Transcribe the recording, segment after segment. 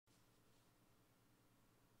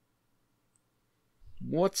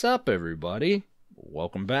What's up, everybody?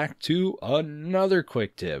 Welcome back to another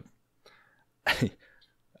quick tip.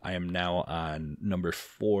 I am now on number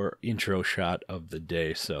 4 intro shot of the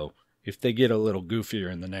day, so if they get a little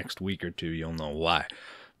goofier in the next week or two, you'll know why.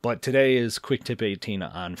 But today is quick tip 18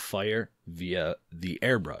 on fire via the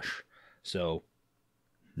Airbrush. So,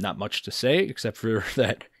 not much to say except for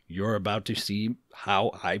that you're about to see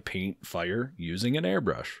how I paint fire using an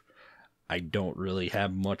airbrush. I don't really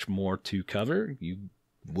have much more to cover. You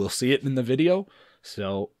will see it in the video.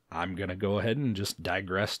 So I'm going to go ahead and just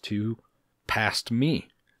digress to past me,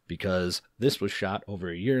 because this was shot over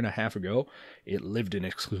a year and a half ago. It lived in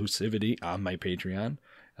exclusivity on my Patreon.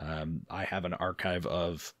 I have an archive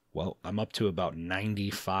of, well, I'm up to about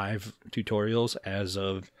 95 tutorials as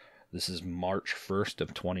of, this is March 1st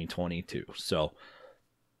of 2022. So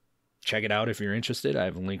check it out if you're interested. I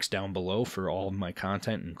have links down below for all of my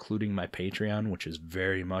content, including my Patreon, which is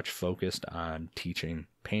very much focused on teaching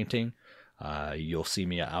painting. You'll see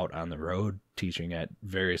me out on the road teaching at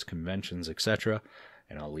various conventions, etc.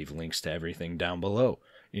 And I'll leave links to everything down below.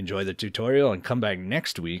 Enjoy the tutorial and come back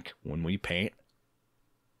next week when we paint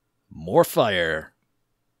more fire,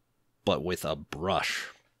 but with a brush.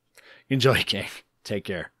 Enjoy, gang. Take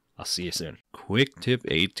care. I'll see you soon. Quick tip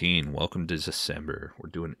 18. Welcome to December. We're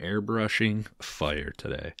doing airbrushing fire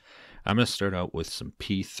today. I'm going to start out with some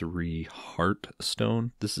P3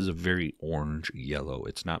 Heartstone. This is a very orange yellow.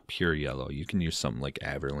 It's not pure yellow. You can use something like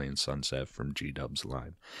Everlane Sunset from G-Dub's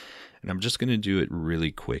line. And I'm just going to do it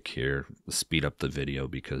really quick here, speed up the video,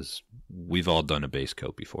 because we've all done a base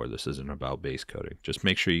coat before. This isn't about base coating. Just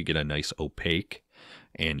make sure you get a nice opaque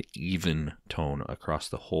and even tone across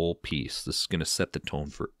the whole piece. This is going to set the tone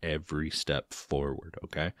for every step forward,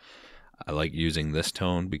 okay? I like using this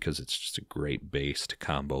tone because it's just a great base to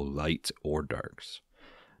combo lights or darks.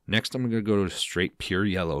 Next, I'm going to go to straight pure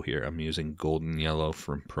yellow here. I'm using golden yellow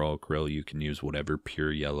from Pro Acryl. You can use whatever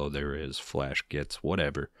pure yellow there is, Flash Gits,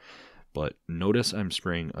 whatever. But notice I'm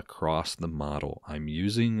spraying across the model. I'm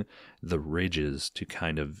using the ridges to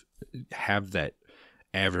kind of have that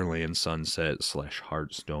Everland Sunset /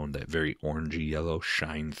 Heartstone, that very orangey yellow,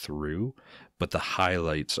 shine through, but the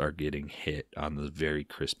highlights are getting hit on the very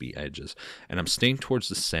crispy edges. And I'm staying towards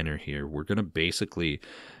the center here. We're going to basically,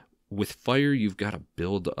 with fire, you've got to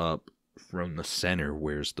build up from the center,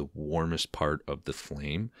 where's the warmest part of the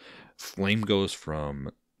flame. Flame goes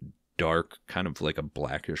from dark, kind of like a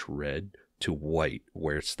blackish red, to white,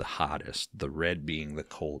 where it's the hottest, the red being the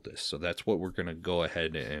coldest. So that's what we're going to go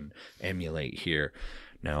ahead and emulate here.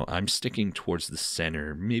 Now I'm sticking towards the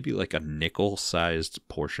center, maybe like a nickel-sized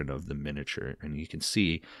portion of the miniature, and you can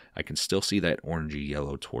see, I can still see that orangey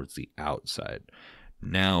yellow towards the outside.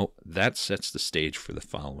 Now that sets the stage for the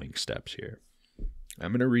following steps here.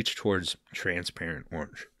 I'm going to reach towards transparent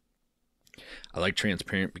orange. I like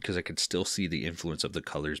transparent because I can still see the influence of the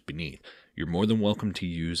colors beneath. You're more than welcome to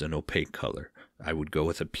use an opaque color. I would go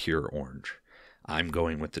with a pure orange. I'm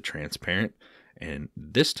going with the transparent, and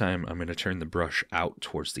this time I'm going to turn the brush out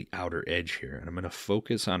towards the outer edge here, and I'm going to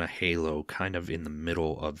focus on a halo kind of in the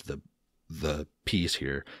middle of the piece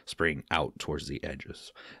here, spraying out towards the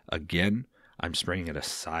edges. Again, I'm spraying at a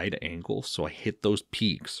side angle, so I hit those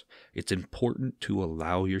peaks. It's important to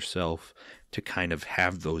allow yourself to kind of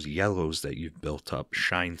have those yellows that you've built up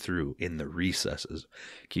shine through in the recesses.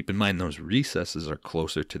 Keep in mind those recesses are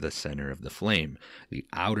closer to the center of the flame. The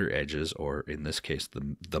outer edges, or in this case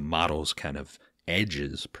the model's kind of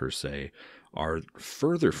edges per se, are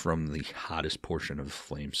further from the hottest portion of the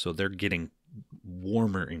flame, so they're getting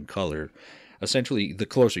warmer in color. Essentially, the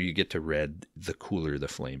closer you get to red, the cooler the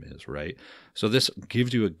flame is, right? So this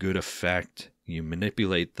gives you a good effect. You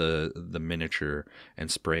manipulate the miniature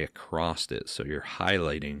and spray across it, so you're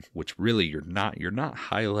highlighting, which really you're not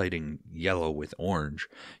highlighting yellow with orange.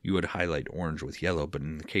 You would highlight orange with yellow, but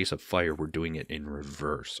in the case of fire, we're doing it in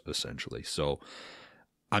reverse, essentially. So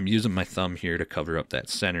I'm using my thumb here to cover up that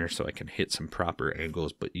center so I can hit some proper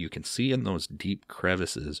angles, but you can see in those deep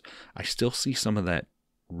crevices, I still see some of that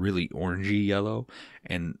really orangey yellow.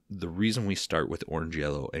 And the reason we start with orange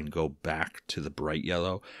yellow and go back to the bright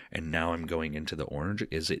yellow, and now I'm going into the orange,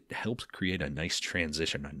 is it helps create a nice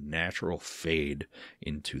transition, a natural fade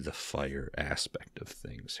into the fire aspect of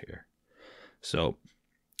things here. So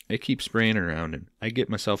I keep spraying around, and I get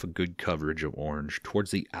myself a good coverage of orange.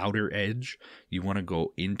 Towards the outer edge, you want to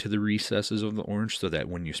go into the recesses of the orange so that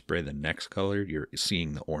when you spray the next color, you're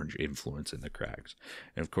seeing the orange influence in the cracks.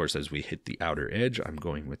 And of course, as we hit the outer edge, I'm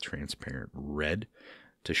going with transparent red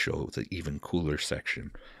to show the even cooler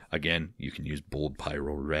section. Again, you can use bold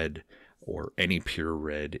pyro red. or any pure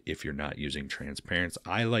red if you're not using transparents.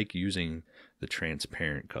 I like using the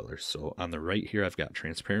transparent colors. So on the right here, I've got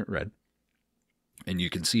transparent red. And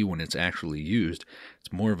you can see when it's actually used,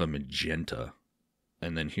 it's more of a magenta.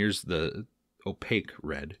 And then here's the opaque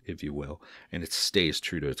red, if you will, and it stays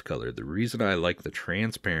true to its color. The reason I like the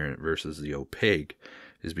transparent versus the opaque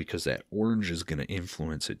is because that orange is going to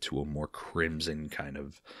influence it to a more crimson kind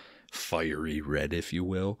of fiery red, if you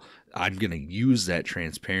will. I'm going to use that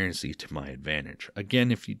transparency to my advantage.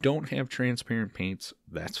 Again, if you don't have transparent paints,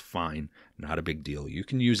 that's fine. Not a big deal. You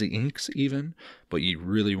can use inks even, but you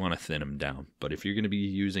really want to thin them down. But if you're going to be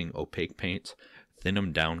using opaque paints, thin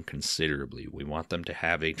them down considerably. We want them to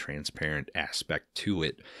have a transparent aspect to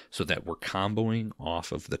it so that we're comboing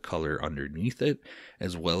off of the color underneath it,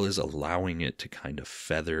 as well as allowing it to kind of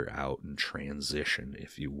feather out and transition,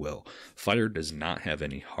 if you will. Fire does not have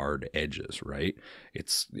any hard edges, right?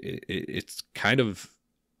 It's kind of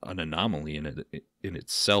an anomaly in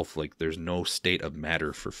itself. Like, there's no state of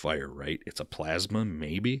matter for fire, right? It's a plasma,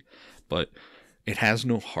 maybe, but it has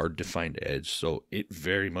no hard defined edge, so it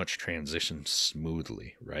very much transitions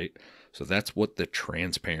smoothly, right? So that's what the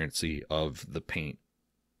transparency of the paint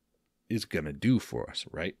is going to do for us,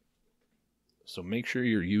 right? So make sure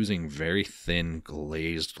you're using very thin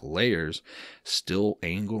glazed layers, still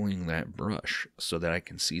angling that brush so that I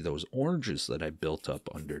can see those oranges that I built up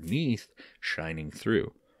underneath shining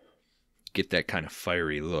through. Get that kind of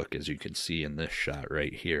fiery look, as you can see in this shot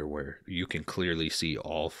right here, where you can clearly see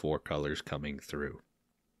all four colors coming through.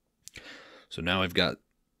 So now I've got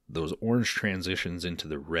those orange transitions into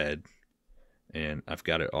the red, and I've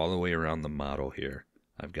got it all the way around the model here.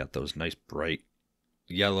 I've got those nice bright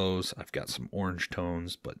yellows, I've got some orange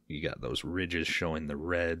tones, but you got those ridges showing the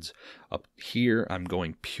reds. Up here, I'm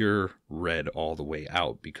going pure red all the way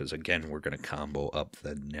out, because again, we're going to combo up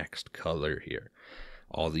the next color here.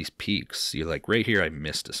 All these peaks, see, like right here I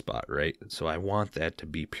missed a spot, right? So I want that to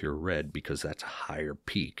be pure red because that's a higher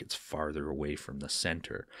peak. It's farther away from the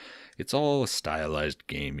center. It's all a stylized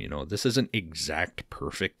game, you know. This isn't exact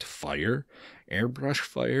perfect fire. Airbrush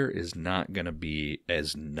fire is not going to be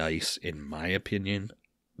as nice, in my opinion,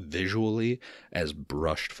 visually, as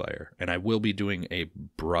brushed fire. And I will be doing a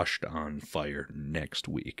brushed on fire next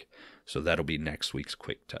week. So that'll be next week's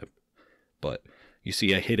quick tip. But you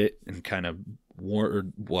see I hit it and kind of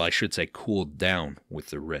I should say cooled down with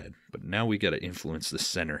the red. But now we got to influence the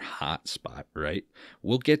center hot spot, right?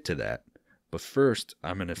 We'll get to that. But first,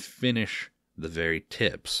 I'm going to finish the very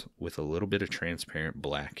tips with a little bit of transparent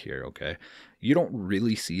black here, okay? You don't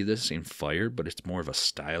really see this in fire, but it's more of a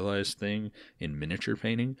stylized thing in miniature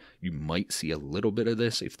painting. You might see a little bit of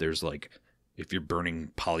this if you're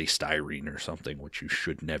burning polystyrene or something, which you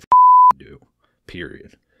should never do,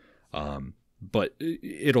 period. But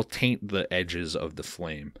it'll taint the edges of the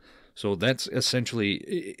flame. So that's essentially,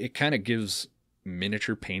 it kind of gives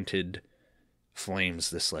miniature painted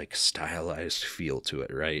flames this like stylized feel to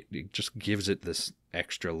it, right? It just gives it this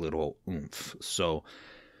extra little oomph. So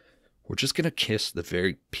we're just going to kiss the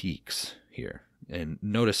very peaks here. And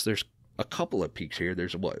notice there's a couple of peaks here.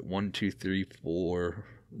 There's what, 1, 2, 3, 4,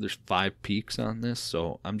 there's 5 peaks on this.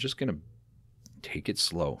 So I'm just going to take it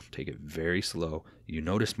slow, take it very slow. You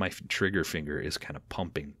notice my trigger finger is kind of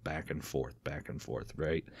pumping back and forth,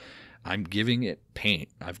 right? I'm giving it paint.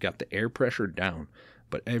 I've got the air pressure down,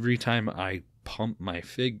 but every time I pump my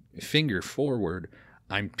finger forward,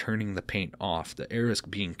 I'm turning the paint off. The air is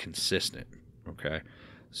being consistent, okay?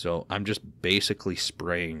 So I'm just basically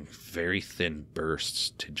spraying very thin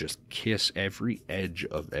bursts to just kiss every edge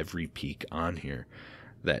of every peak on here.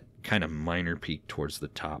 That kind of minor peak towards the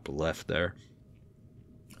top left there,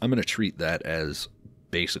 I'm going to treat that as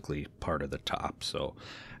basically part of the top. So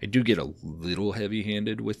I do get a little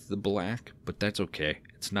heavy-handed with the black, but that's okay.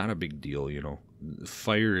 It's not a big deal, you know.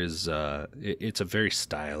 Fire is, it's a very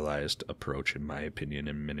stylized approach, in my opinion,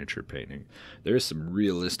 in miniature painting. There is some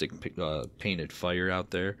realistic painted fire out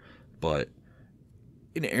there, but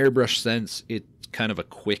in airbrush sense, it's kind of a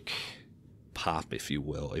quick pop, if you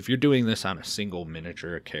will. If you're doing this on a single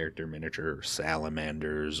miniature, a character miniature, or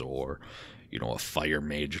salamanders, or you know, a fire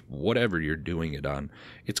mage, whatever you're doing it on,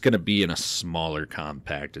 it's going to be in a smaller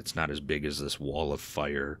compact. It's not as big as this wall of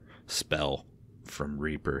fire spell from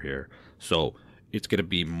Reaper here. So it's going to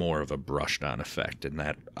be more of a brushed on effect. And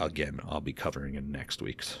that, again, I'll be covering in next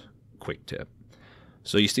week's quick tip.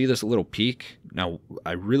 So you see this little peak? Now,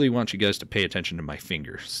 I really want you guys to pay attention to my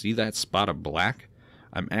finger. See that spot of black?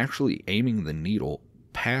 I'm actually aiming the needle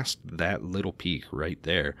past that little peak right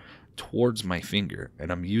there towards my finger,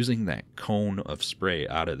 and I'm using that cone of spray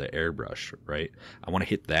out of the airbrush, right? I want to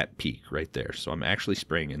hit that peak right there. So I'm actually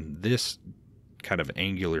spraying in this kind of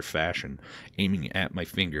angular fashion, aiming at my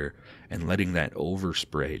finger and letting that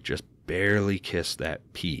overspray just barely kiss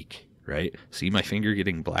that peak, right? See my finger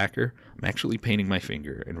getting blacker? I'm actually painting my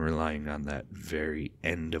finger and relying on that very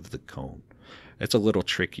end of the cone. That's a little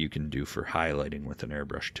trick you can do for highlighting with an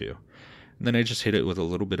airbrush too. And then I just hit it with a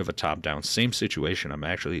little bit of a top down. Same situation. I'm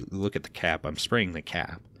actually, look at the cap. I'm spraying the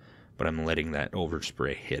cap, but I'm letting that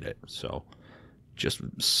overspray hit it. So just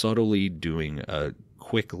subtly doing a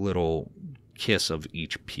quick little kiss of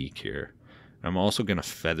each peak here. I'm also going to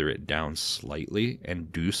feather it down slightly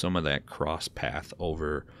and do some of that cross path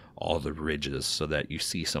over all the ridges so that you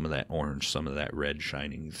see some of that orange, some of that red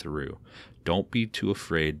shining through. Don't be too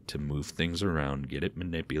afraid to move things around, get it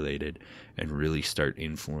manipulated, and really start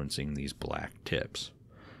influencing these black tips.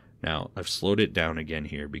 Now, I've slowed it down again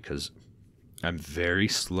here because I'm very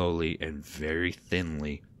slowly and very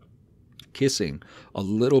thinly kissing a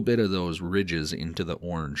little bit of those ridges into the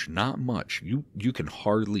orange. Not much. You can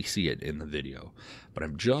hardly see it in the video, but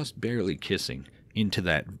I'm just barely kissing into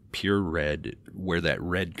that pure red, where that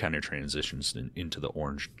red kind of transitions into the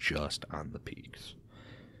orange just on the peaks.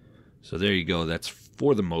 So there you go. That's,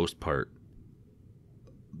 for the most part,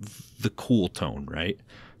 the cool tone, right?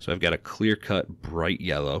 So I've got a clear-cut bright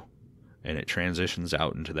yellow, and it transitions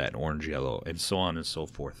out into that orange yellow, and so on and so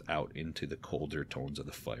forth out into the colder tones of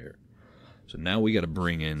the fire. So now we got to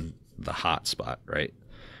bring in the hot spot, right?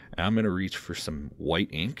 And I'm going to reach for some white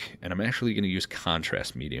ink, and I'm actually going to use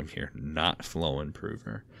contrast medium here, not flow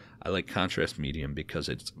improver. I like contrast medium because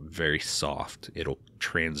it's very soft. It'll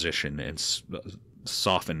transition and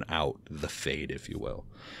soften out the fade, if you will.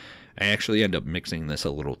 I actually end up mixing this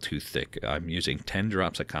a little too thick. I'm using 10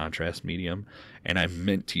 drops of contrast medium, and I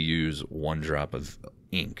meant to use 1 drop of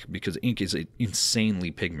ink because ink is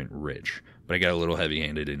insanely pigment rich, but I got a little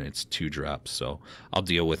heavy-handed and it's 2 drops, so I'll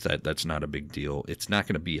deal with that. That's not a big deal. It's not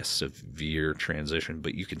going to be a severe transition,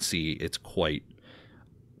 but you can see it's quite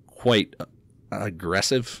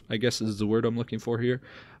aggressive, I guess is the word I'm looking for here.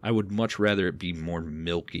 I would much rather it be more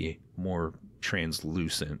milky, more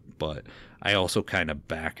translucent, but I also kind of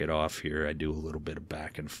back it off here. I do a little bit of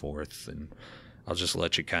back and forth, and I'll just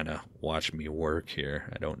let you kind of watch me work here.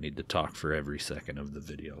 I don't need to talk for every second of the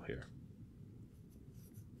video here.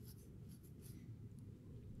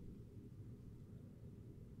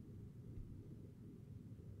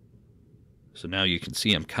 So now you can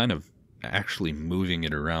see I'm kind of actually moving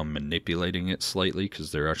it around, manipulating it slightly,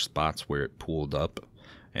 because there are spots where it pooled up.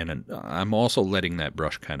 And I'm also letting that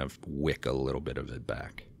brush kind of wick a little bit of it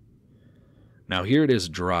back. Now here it is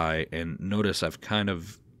dry, and notice I've kind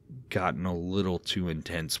of gotten a little too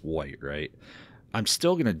intense white, right? I'm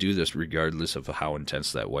still going to do this regardless of how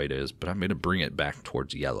intense that white is, but I'm going to bring it back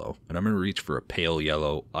towards yellow. And I'm going to reach for a pale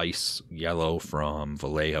yellow. Ice yellow from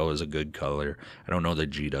Vallejo is a good color. I don't know the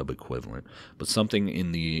G-dub equivalent, but something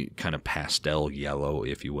in the kind of pastel yellow,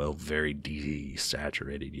 if you will, very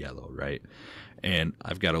desaturated yellow, right? And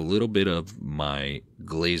I've got a little bit of my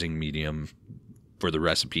glazing medium. For the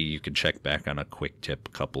recipe, you can check back on a quick tip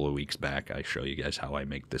a couple of weeks back. I show you guys how I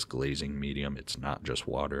make this glazing medium. It's not just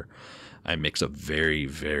water. I mix a very,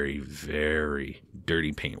 very, very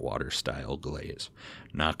dirty paint water style glaze.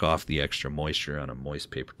 Knock off the extra moisture on a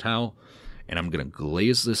moist paper towel, and I'm going to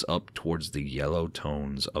glaze this up towards the yellow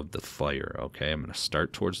tones of the fire, okay? I'm going to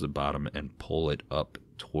start towards the bottom and pull it up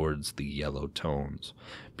towards the yellow tones,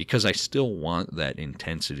 because I still want that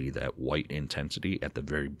intensity, that white intensity at the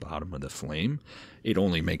very bottom of the flame. It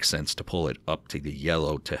only makes sense to pull it up to the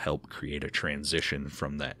yellow to help create a transition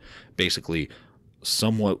from that basically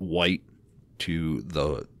somewhat white to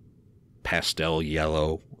the pastel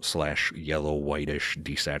yellow / yellow whitish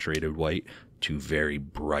desaturated white to very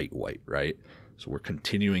bright white, right? So we're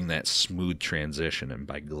continuing that smooth transition, and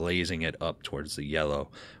by glazing it up towards the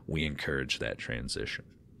yellow, we encourage that transition.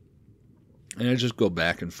 And I just go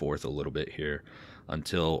back and forth a little bit here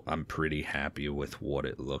until I'm pretty happy with what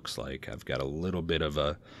it looks like. I've got a little bit of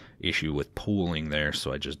a issue with pooling there,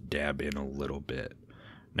 so I just dab in a little bit.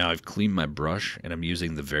 Now I've cleaned my brush, and I'm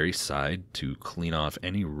using the very side to clean off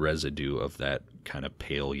any residue of that kind of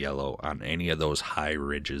pale yellow on any of those high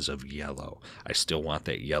ridges of yellow. I still want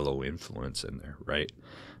that yellow influence in there, right?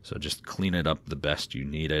 So just clean it up the best you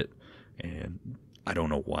need it. And I don't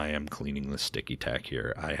know why I'm cleaning the sticky tack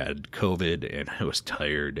here. I had COVID and I was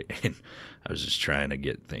tired and I was just trying to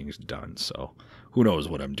get things done. So who knows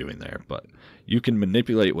what I'm doing there, but you can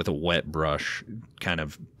manipulate with a wet brush, kind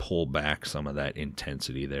of pull back some of that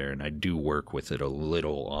intensity there. And I do work with it a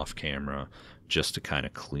little off camera just to kind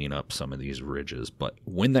of clean up some of these ridges. But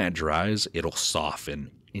when that dries, it'll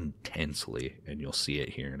soften intensely, and you'll see it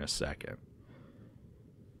here in a second.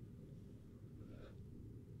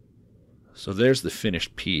 So there's the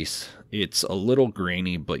finished piece. It's a little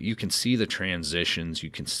grainy, but you can see the transitions. You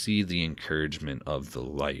can see the encouragement of the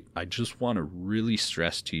light. I just want to really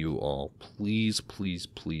stress to you all, please, please,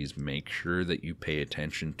 please make sure that you pay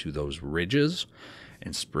attention to those ridges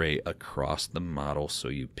and spray across the model so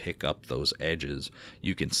you pick up those edges.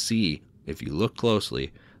 You can see, if you look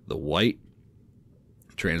closely, the white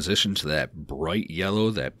transition to that bright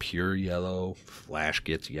yellow, that pure yellow. Flash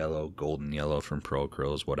gets yellow, golden yellow from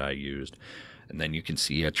Procro is what I used. And then you can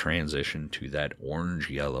see a transition to that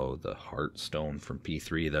orange yellow, the Heartstone from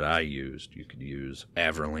P3 that I used. You could use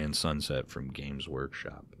Averland Sunset from Games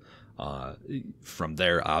Workshop. From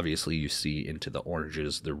there, obviously, you see into the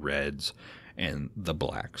oranges, the reds, and the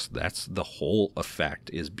blacks. That's the whole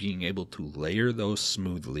effect, is being able to layer those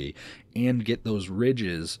smoothly and get those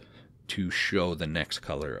ridges to show the next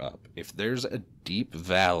color up. If there's a deep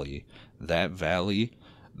valley, that valley,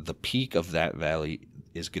 the peak of that valley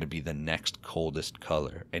is going to be the next coldest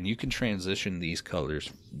color. And you can transition these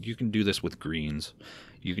colors. You can do this with greens.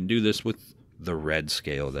 You can do this with the red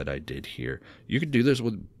scale that I did here. You can do this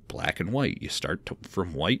with black and white. You start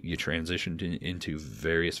from white, you transition into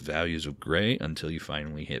various values of gray until you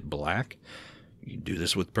finally hit black. You can do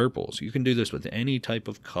this with purples. You can do this with any type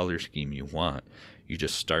of color scheme you want. You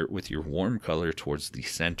just start with your warm color towards the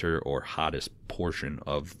center or hottest portion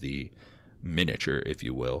of the miniature, if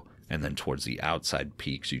you will, and then towards the outside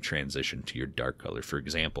peaks you transition to your dark color. For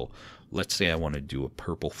example, let's say I want to do a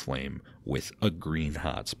purple flame with a green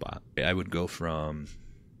hotspot. I would go from,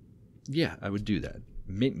 I would do that.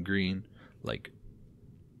 Mint green, like,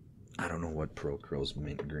 I don't know what Procro's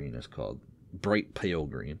mint green is called. Bright pale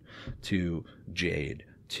green, to jade,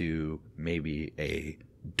 to maybe a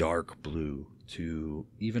dark blue, to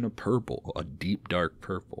even a purple, a deep dark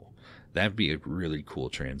purple. That'd be a really cool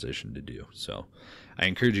transition to do. So I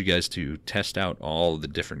encourage you guys to test out all the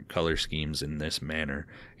different color schemes in this manner,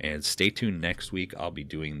 and stay tuned. Next week I'll be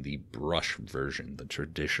doing the brush version, the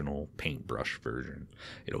traditional paintbrush version.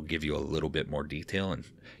 It'll give you a little bit more detail, and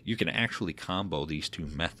you can actually combo these two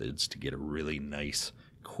methods to get a really nice,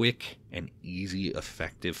 quick and easy,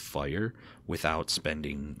 effective fire without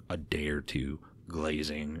spending a day or two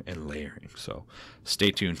glazing and layering. So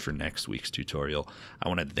stay tuned for next week's tutorial. I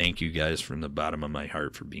want to thank you guys from the bottom of my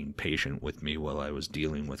heart for being patient with me while I was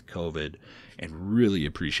dealing with COVID, and really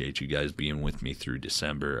appreciate you guys being with me through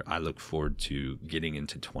December. I look forward to getting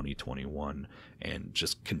into 2021 and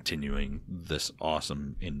just continuing this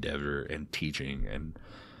awesome endeavor and teaching and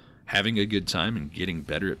having a good time and getting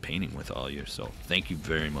better at painting with all you. So thank you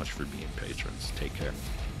very much for being patrons. Take care.